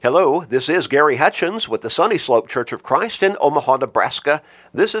Hello, this is Gary Hutchins with the Sunny Slope Church of Christ in Omaha, Nebraska.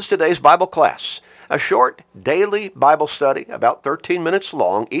 This is today's Bible class, a short daily Bible study about 13 minutes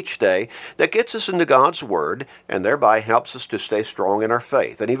long each day that gets us into God's Word and thereby helps us to stay strong in our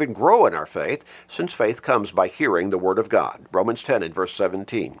faith and even grow in our faith, since faith comes by hearing the Word of God. Romans 10 and verse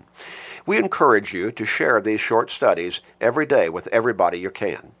 17. We encourage you to share these short studies every day with everybody you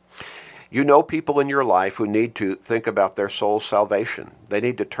can. You know people in your life who need to think about their soul's salvation. They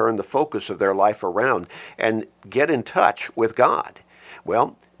need to turn the focus of their life around and get in touch with God.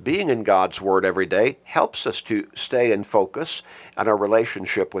 Well, being in God's Word every day helps us to stay in focus on our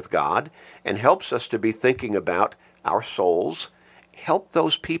relationship with God and helps us to be thinking about our souls. Help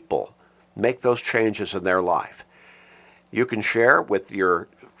those people make those changes in their life. You can share with your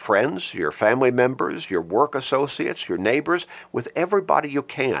friends, your family members, your work associates, your neighbors, with everybody you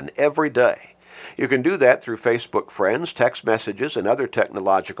can every day. You can do that through Facebook friends, text messages, and other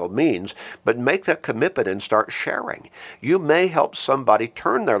technological means, but make that commitment and start sharing. You may help somebody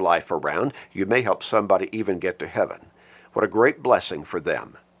turn their life around. You may help somebody even get to heaven. What a great blessing for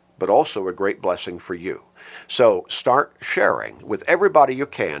them, but also a great blessing for you. So start sharing with everybody you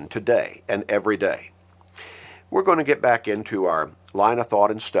can today and every day. We're going to get back into our line of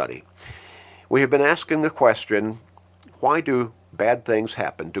thought and study. We have been asking the question, why do bad things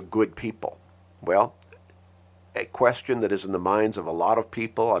happen to good people? Well, a question that is in the minds of a lot of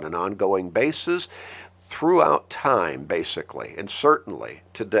people on an ongoing basis throughout time, basically, and certainly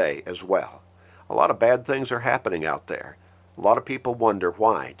today as well. A lot of bad things are happening out there. A lot of people wonder,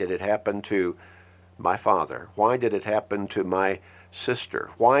 why did it happen to my father? Why did it happen to my sister?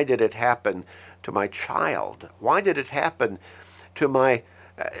 Why did it happen to my child? Why did it happen to my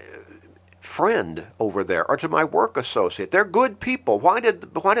friend over there or to my work associate? They're good people. Why did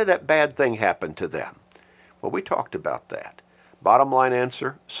that bad thing happen to them? Well, we talked about that. Bottom line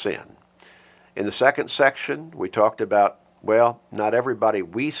answer, sin. In the second section, we talked about, well, not everybody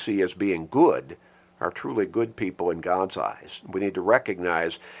we see as being good are truly good people in God's eyes. We need to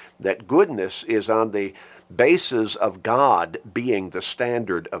recognize that goodness is on the basis of God being the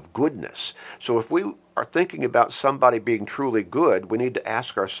standard of goodness. So if we are thinking about somebody being truly good, we need to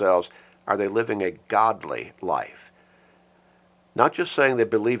ask ourselves, are they living a godly life? Not just saying they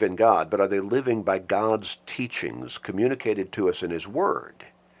believe in God, but are they living by God's teachings communicated to us in His Word?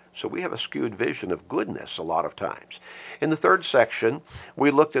 So we have a skewed vision of goodness a lot of times. In the third section, we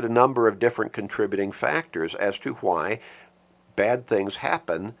looked at a number of different contributing factors as to why bad things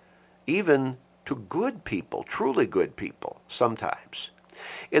happen even to good people, truly good people, sometimes.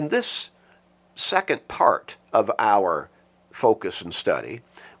 In this second part of our focus and study,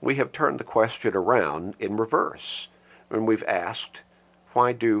 we have turned the question around in reverse. And we've asked,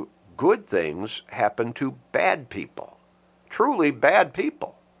 why do good things happen to bad people? Truly bad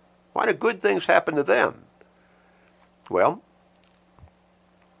people. Why do good things happen to them? Well,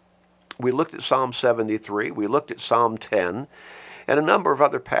 we looked at Psalm 73, we looked at Psalm 10, and a number of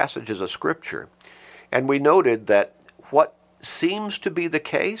other passages of Scripture. And we noted that what seems to be the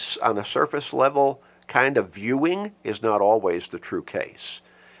case on a surface level kind of viewing is not always the true case.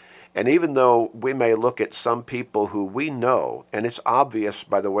 And even though we may look at some people who we know, and it's obvious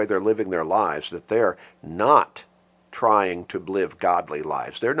by the way they're living their lives that they're not trying to live godly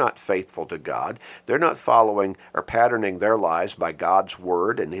lives. They're not faithful to God. They're not following or patterning their lives by God's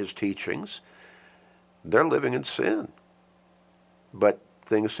Word and His teachings. They're living in sin. But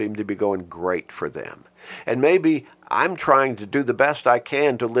things seem to be going great for them. And maybe I'm trying to do the best I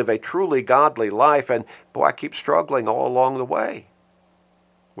can to live a truly godly life, and boy, I keep struggling all along the way.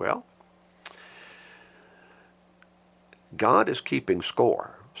 Well, God is keeping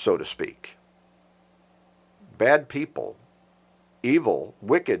score, so to speak. Bad people, evil,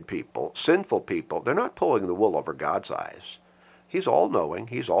 wicked people, sinful people, they're not pulling the wool over God's eyes. He's all-knowing,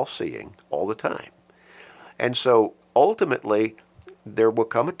 He's all-seeing, all the time. And so, ultimately, there will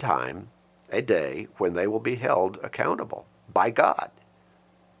come a time, a day, when they will be held accountable by God.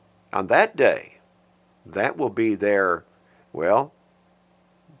 On that day, that will be their, well,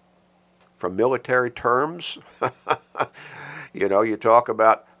 from military terms, you talk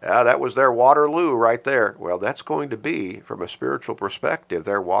about, that was their Waterloo right there. Well, that's going to be, from a spiritual perspective,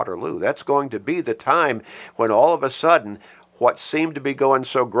 their Waterloo. That's going to be the time when all of a sudden, what seemed to be going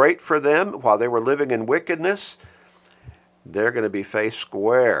so great for them while they were living in wickedness, they're going to be faced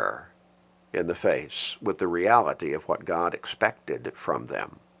square in the face with the reality of what God expected from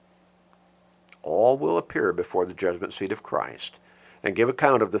them. All will appear before the judgment seat of Christ and give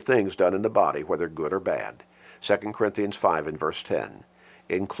account of the things done in the body, whether good or bad. 2 Corinthians 5 and verse 10,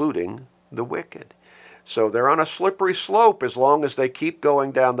 including the wicked. So they're on a slippery slope as long as they keep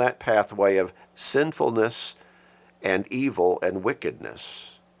going down that pathway of sinfulness and evil and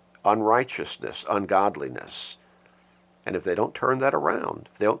wickedness, unrighteousness, ungodliness. And if they don't turn that around,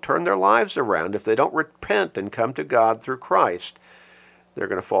 if they don't turn their lives around, if they don't repent and come to God through Christ, they're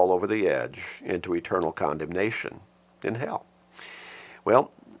going to fall over the edge into eternal condemnation in hell.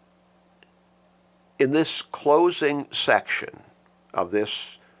 Well, in this closing section of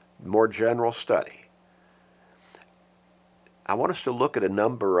this more general study, I want us to look at a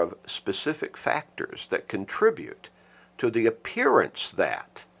number of specific factors that contribute to the appearance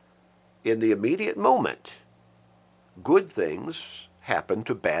that, in the immediate moment, good things happen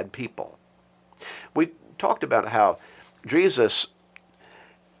to bad people. We talked about how Jesus,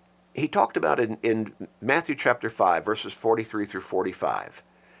 he talked about in Matthew chapter 5, verses 43 through 45,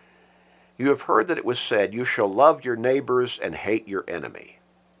 you have heard that it was said, you shall love your neighbors and hate your enemy.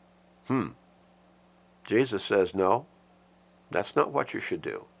 Jesus says, no, that's not what you should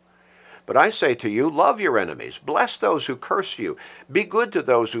do. But I say to you, love your enemies, bless those who curse you, be good to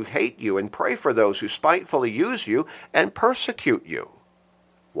those who hate you, and pray for those who spitefully use you and persecute you.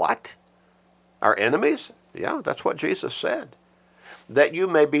 What? Our enemies? Yeah, that's what Jesus said. That you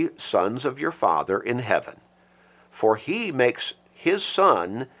may be sons of your Father in heaven. For he makes his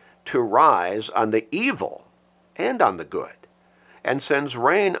sun to rise on the evil and on the good, and sends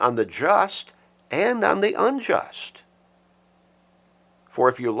rain on the just and on the unjust. For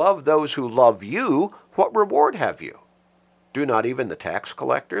if you love those who love you, what reward have you? Do not even the tax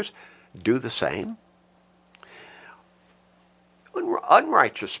collectors do the same?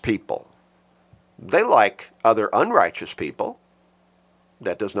 Unrighteous people, they like other unrighteous people.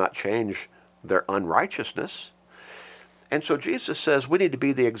 That does not change their unrighteousness. And so Jesus says we need to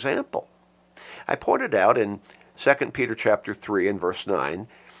be the example. I pointed out in 2 Peter chapter 3 and verse 9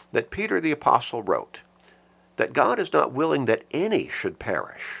 that Peter the apostle wrote that God is not willing that any should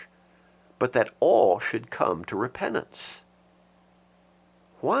perish, but that all should come to repentance.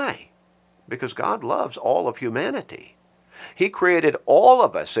 Why? Because God loves all of humanity. He created all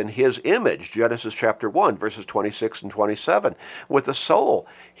of us in his image, Genesis chapter 1, verses 26 and 27, with a soul.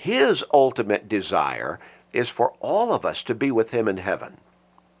 His ultimate desire is for all of us to be with him in heaven.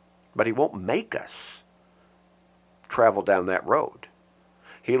 But he won't make us travel down that road.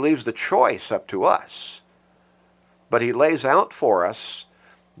 He leaves the choice up to us. But he lays out for us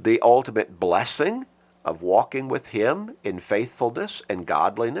the ultimate blessing of walking with him in faithfulness and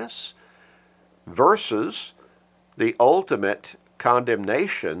godliness versus the ultimate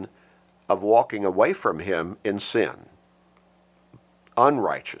condemnation of walking away from him in sin,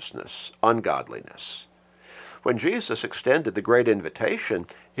 unrighteousness, ungodliness. When Jesus extended the great invitation,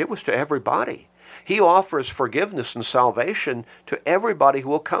 it was to everybody. He offers forgiveness and salvation to everybody who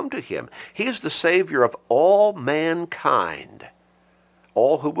will come to him. He is the Savior of all mankind,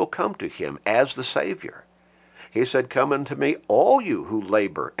 all who will come to him as the Savior. He said, come unto me, all you who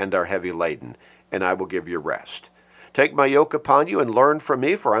labor and are heavy laden, and I will give you rest. Take my yoke upon you and learn from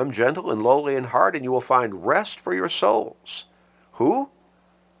me, for I am gentle and lowly in heart, and you will find rest for your souls. Who?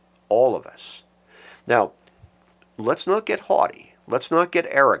 All of us. Now, let's not get haughty. Let's not get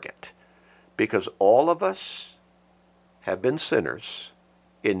arrogant, because all of us have been sinners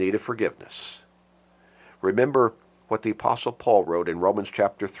in need of forgiveness. Remember what the Apostle Paul wrote in Romans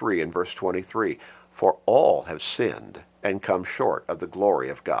chapter 3 and verse 23, for all have sinned and come short of the glory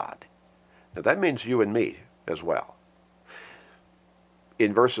of God. Now that means you and me as well.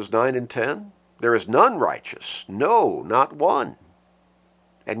 In verses 9 and 10, there is none righteous, no, not one.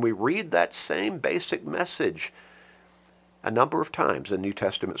 And we read that same basic message a number of times in New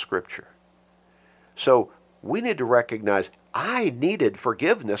Testament Scripture. So we need to recognize I needed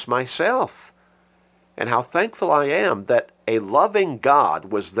forgiveness myself, and how thankful I am that a loving God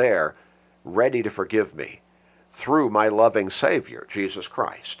was there ready to forgive me through my loving Savior, Jesus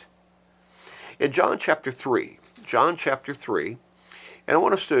Christ. In John chapter 3, and I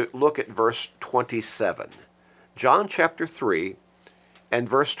want us to look at verse 27. John chapter 3 and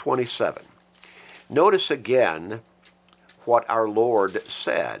verse 27. Notice again what our Lord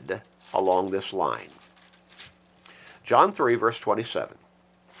said along this line. John 3, verse 27.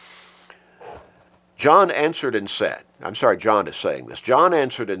 John answered and said, John is saying this. John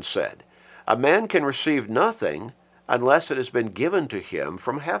answered and said, a man can receive nothing unless it has been given to him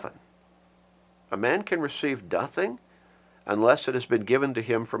from heaven. A man can receive nothing unless it has been given to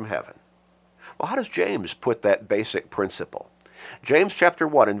him from heaven. Well, how does James put that basic principle? James chapter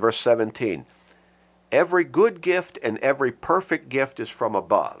 1 and verse 17. Every good gift and every perfect gift is from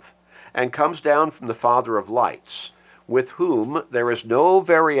above, and comes down from the Father of lights, with whom there is no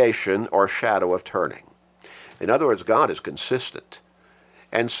variation or shadow of turning. In other words, God is consistent.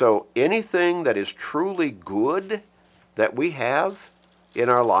 And so anything that is truly good that we have in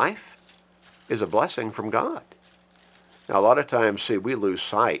our life is a blessing from God. Now, a lot of times, see, we lose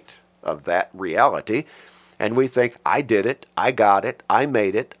sight of that reality, and we think, I did it, I got it, I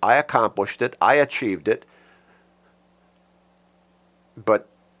made it, I accomplished it, I achieved it. But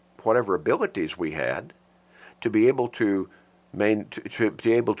whatever abilities we had to be able to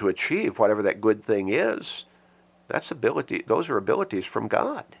be able to achieve whatever that good thing is, those are abilities from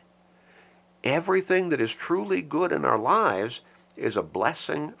God. Everything that is truly good in our lives is a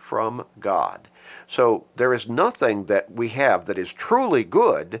blessing from God. So there is nothing that we have that is truly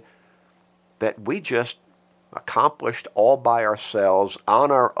good that we just accomplished all by ourselves on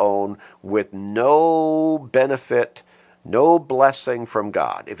our own with no benefit, no blessing from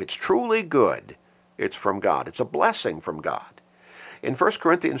God. If it's truly good, it's from God. It's a blessing from God. In 1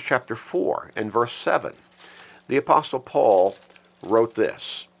 Corinthians chapter 4 and verse 7, the Apostle Paul wrote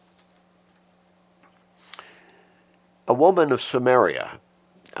this. A woman of Samaria,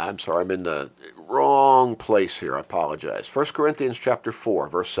 I'm sorry, I'm in the wrong place here, I apologize. 1 Corinthians chapter 4,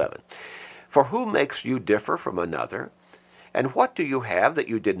 verse 7. For who makes you differ from another? And what do you have that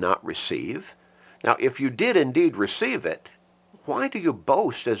you did not receive? Now, if you did indeed receive it, why do you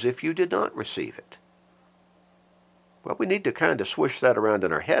boast as if you did not receive it? Well, we need to kind of swish that around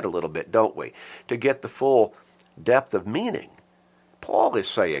in our head a little bit, don't we, to get the full depth of meaning. Paul is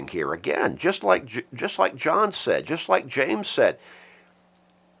saying here again, just like John said, just like James said,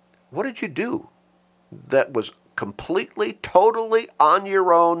 what did you do that was completely, totally on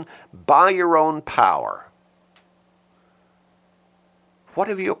your own, by your own power? What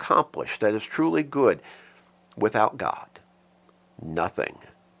have you accomplished that is truly good without God? Nothing.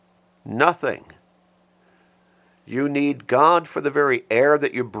 Nothing. You need God for the very air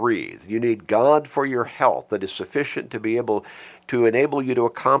that you breathe. You need God for your health that is sufficient to be able to enable you to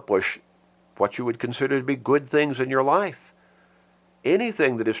accomplish what you would consider to be good things in your life.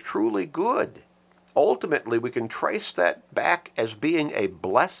 Anything that is truly good, ultimately we can trace that back as being a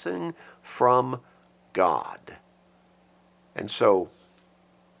blessing from God. And so,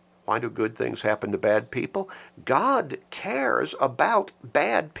 why do good things happen to bad people? God cares about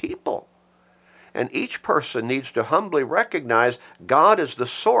bad people. And each person needs to humbly recognize God is the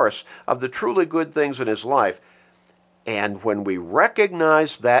source of the truly good things in his life. And when we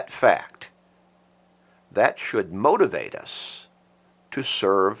recognize that fact, that should motivate us to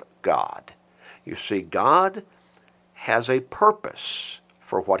serve God. You see, God has a purpose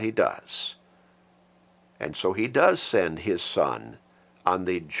for what he does. And so he does send his Son on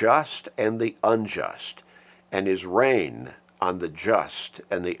the just and the unjust, and his reign on the just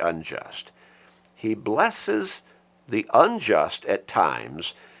and the unjust. He blesses the unjust at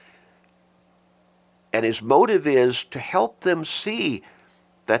times, and his motive is to help them see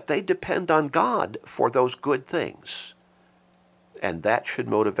that they depend on God for those good things. And that should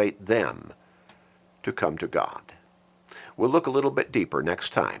motivate them to come to God. We'll look a little bit deeper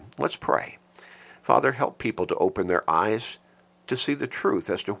next time. Let's pray. Father, help people to open their eyes to see the truth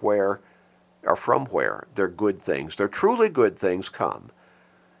as to where or from where their good things, their truly good things come.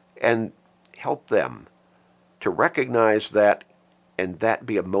 And help them to recognize that and that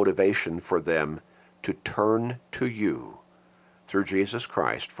be a motivation for them to turn to you through Jesus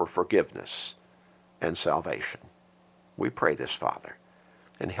Christ for forgiveness and salvation. We pray this, Father,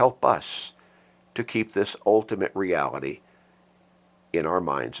 and help us to keep this ultimate reality in our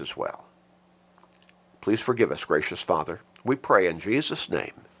minds as well. Please forgive us, gracious Father. We pray in Jesus'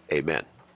 name. Amen.